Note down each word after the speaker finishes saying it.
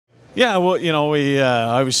Yeah, well, we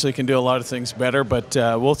obviously can do a lot of things better, but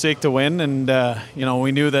we'll take the win. And,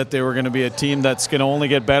 we knew that they were going to be a team that's going to only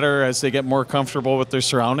get better as they get more comfortable with their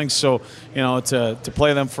surroundings. So, to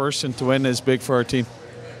play them first and to win is big for our team.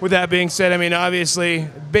 With that being said, I mean, obviously,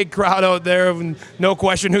 big crowd out there. No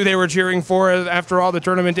question who they were cheering for. After all, the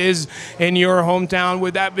tournament is in your hometown.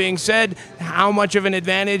 With that being said, how much of an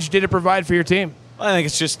advantage did it provide for your team? I think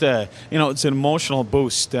it's just, it's an emotional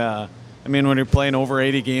boost. I mean, when you're playing over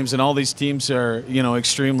 80 games and all these teams are,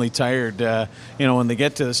 extremely tired, when they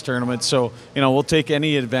get to this tournament. So, we'll take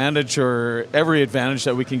any advantage or every advantage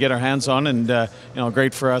that we can get our hands on, and,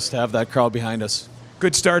 great for us to have that crowd behind us.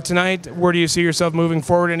 Good start tonight. Where do you see yourself moving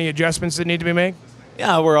forward? Any adjustments that need to be made?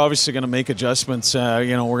 Yeah, we're obviously going to make adjustments. We're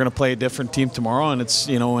going to play a different team tomorrow, and it's,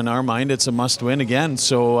 in our mind, it's a must-win again.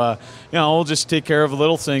 So, we'll just take care of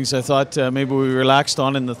little things. I thought maybe we relaxed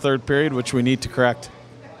on in the third period, which we need to correct.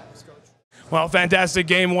 Well, fantastic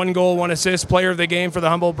game. 1 goal, 1 assist. Player of the game for the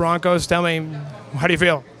Humboldt Broncos. Tell me, how do you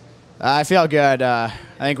feel? I feel good. I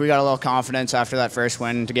think we got a little confidence after that first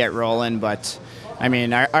win to get rolling. But, I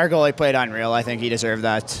mean, our goalie played unreal. I think he deserved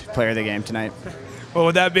that player of the game tonight. Well,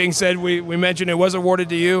 with that being said, we mentioned it was awarded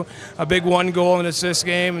to you. A big 1 goal and assist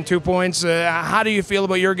game and 2 points. How do you feel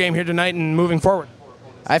about your game here tonight and moving forward?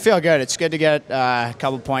 I feel good. It's good to get a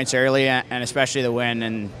couple points early, and especially the win,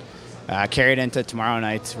 and carry it into tomorrow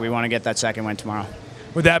night. We want to get that second win tomorrow.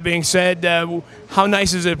 With that being said, how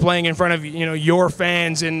nice is it playing in front of your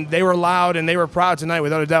fans? And they were loud and they were proud tonight,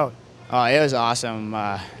 without a doubt. Oh, it was awesome.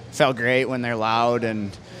 Felt great when they're loud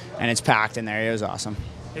and it's packed in there. It was awesome.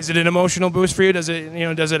 Is it an emotional boost for you? Does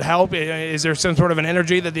it help? Is there some sort of an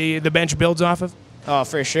energy that the bench builds off of? Oh,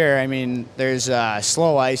 for sure. I mean, there's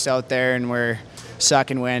slow ice out there, and we're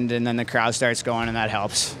sucking wind, and then the crowd starts going, and that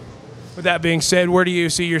helps. With that being said, where do you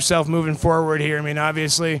see yourself moving forward here? I mean,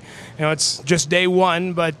 obviously, it's just day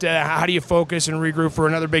one, but how do you focus and regroup for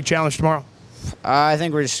another big challenge tomorrow? I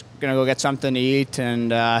think we're just going to go get something to eat and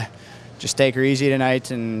just take her easy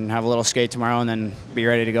tonight and have a little skate tomorrow and then be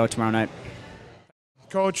ready to go tomorrow night.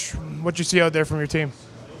 Coach, what you see out there from your team?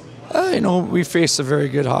 We faced a very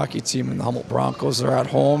good hockey team in the Humboldt Broncos. They're at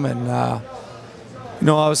home, and I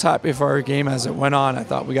was happy for our game as it went on. I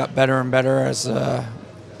thought we got better and better as the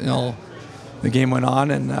game went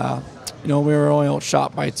on, and we were only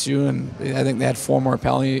outshot by 2, and I think they had 4 more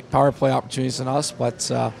power play opportunities than us.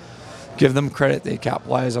 But give them credit; they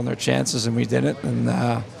capitalized on their chances, and we didn't. And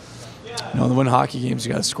to win hockey games,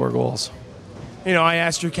 you got to score goals. I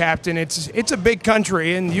asked your captain, it's a big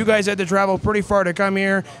country, and you guys had to travel pretty far to come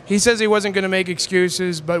here. He says he wasn't going to make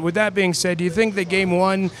excuses, but with that being said, do you think that game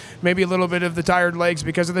 1, maybe a little bit of the tired legs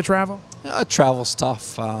because of the travel? Travel's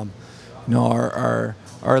tough.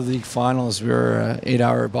 Our league finals, we were an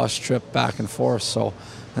 8-hour bus trip back and forth,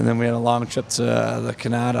 and then we had a long trip to the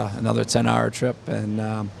Canada, another 10-hour trip, and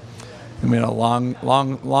then we had a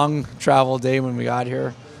long travel day when we got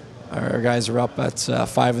here. Our guys were up at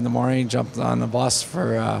 5 in the morning, jumped on the bus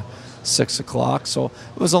for 6 o'clock. So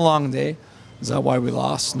it was a long day. Is that why we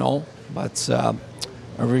lost? No. But are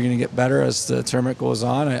we going to get better as the tournament goes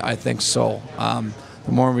on? I think so.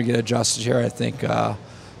 The more we get adjusted here, I think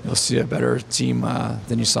you'll see a better team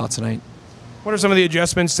than you saw tonight. What are some of the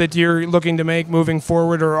adjustments that you're looking to make moving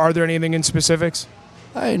forward, or are there anything in specifics?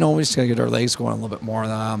 We just got to get our legs going a little bit more.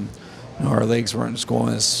 Our legs weren't just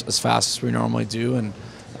going as fast as we normally do, and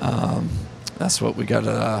that's what we got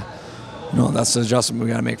to, that's the adjustment we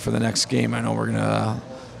got to make for the next game. I know we're going to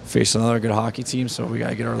face another good hockey team, so we got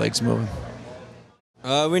to get our legs moving.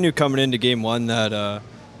 We knew coming into game 1 that,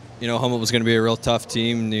 Humboldt was going to be a real tough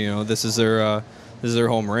team. This is their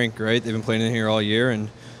home rink, right? They've been playing in here all year, and,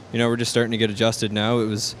 we're just starting to get adjusted now. It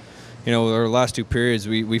was, our last 2 periods,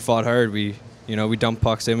 we fought hard. We dumped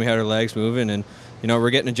pucks in, we had our legs moving, and, we're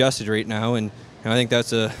getting adjusted right now, and I think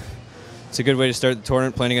it's a good way to start the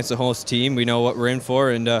tournament, playing against the host team. We know what we're in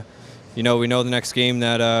for, and we know the next game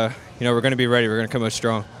that we're going to be ready. We're going to come out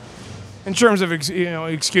strong. In terms of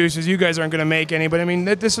excuses, you guys aren't going to make any. But I mean,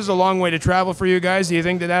 this is a long way to travel for you guys. Do you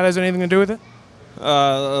think that has anything to do with it?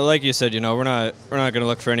 Like you said, we're not going to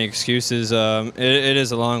look for any excuses. It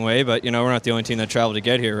is a long way, but we're not the only team that traveled to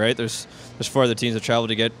get here, right? There's 4 other teams that traveled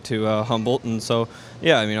to get to Humboldt, and so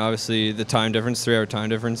yeah, I mean, obviously the time difference, 3-hour time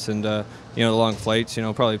difference, and the long flights,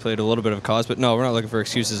 probably played a little bit of a cause. But no, we're not looking for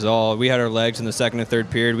excuses at all. We had our legs in the second and third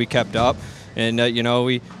period. We kept up, and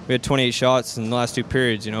we had 28 shots in the last 2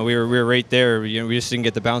 periods. We were right there. We just didn't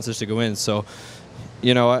get the bounces to go in. So.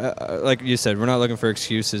 Like you said, we're not looking for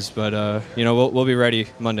excuses, but we'll be ready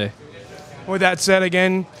Monday. With that said,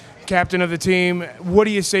 again, captain of the team, what do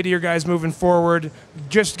you say to your guys moving forward?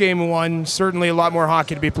 Just game 1, certainly a lot more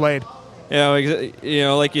hockey to be played.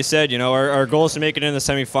 Like you said, our goal is to make it in the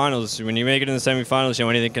semifinals. When you make it in the semifinals,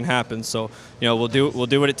 anything can happen. So, we'll do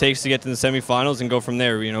what it takes to get to the semifinals and go from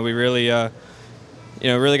there. We really,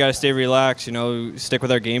 really got to stay relaxed. Stick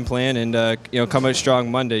with our game plan and come out strong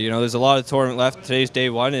Monday. There's a lot of tournament left. Today's day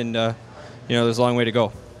one, and there's a long way to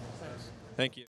go. Thank you.